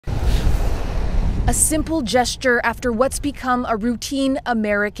A simple gesture after what's become a routine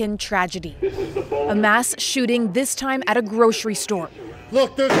American tragedy. A mass shooting, this time at a grocery store.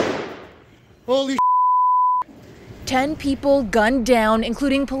 Look, there's... Holy 10 people gunned down,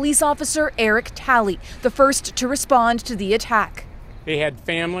 including police officer Eric Talley, the first to respond to the attack. They had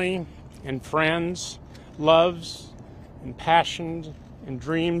family and friends, loves and passions and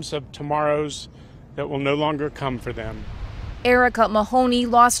dreams of tomorrows that will no longer come for them. Erica Mahoney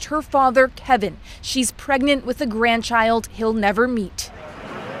lost her father, Kevin. She's pregnant with a grandchild he'll never meet.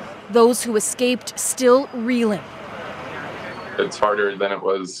 Those who escaped still reeling. It's harder than it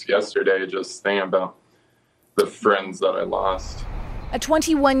was yesterday, just thinking about the friends that I lost. A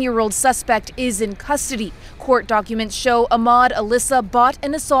 21-year-old suspect is in custody. Court documents show Ahmad Alissa bought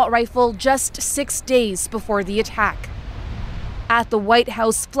an assault rifle just 6 days before the attack. At the White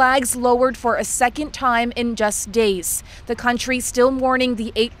House, flags lowered for a second time in just days. The country still mourning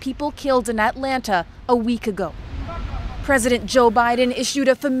the 8 people killed in Atlanta a week ago. President Joe Biden issued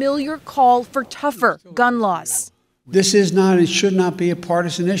a familiar call for tougher gun laws. This is not and should not be a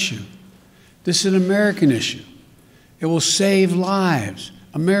partisan issue. This is an American issue. It will save lives,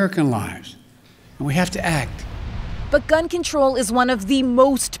 American lives, and we have to act. But gun control is one of the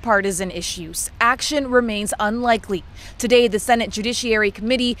most partisan issues. Action remains unlikely. Today, the Senate Judiciary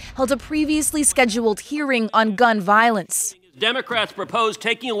Committee held a previously scheduled hearing on gun violence. Democrats propose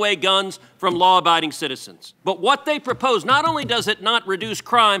taking away guns from law-abiding citizens. But what they propose, not only does it not reduce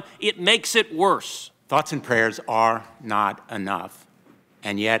crime, it makes it worse. Thoughts and prayers are not enough.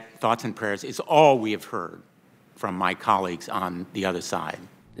 And yet, thoughts and prayers is all we have heard from my colleagues on the other side.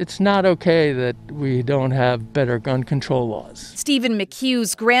 It's not okay that we don't have better gun control laws. Stephen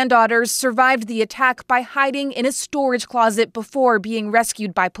McHugh's granddaughters survived the attack by hiding in a storage closet before being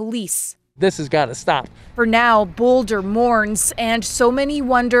rescued by police. This has got to stop. For now, Boulder mourns, and so many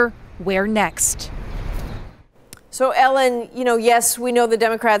wonder where next. So, Ellen, yes, we know the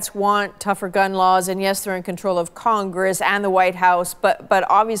Democrats want tougher gun laws, and yes, they're in control of Congress and the White House, but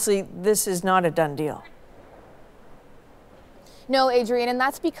obviously this is not a done deal. No, Adrienne, and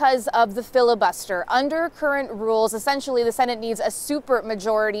that's because of the filibuster. Under current rules, essentially, the Senate needs a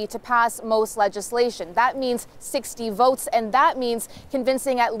supermajority to pass most legislation. That means 60 votes, and that means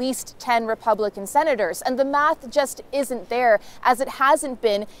convincing at least 10 Republican senators. And the math just isn't there, as it hasn't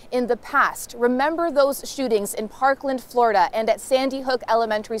been in the past. Remember those shootings in Parkland, Florida, and at Sandy Hook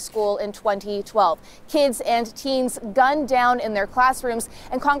Elementary School in 2012. Kids and teens gunned down in their classrooms,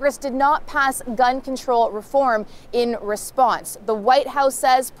 and Congress did not pass gun control reform in response. The White House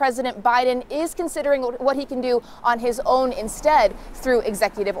says President Biden is considering what he can do on his own instead through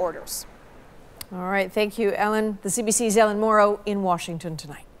executive orders. All right. Thank you, Ellen. The CBC's Ellen Morrow in Washington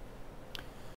tonight.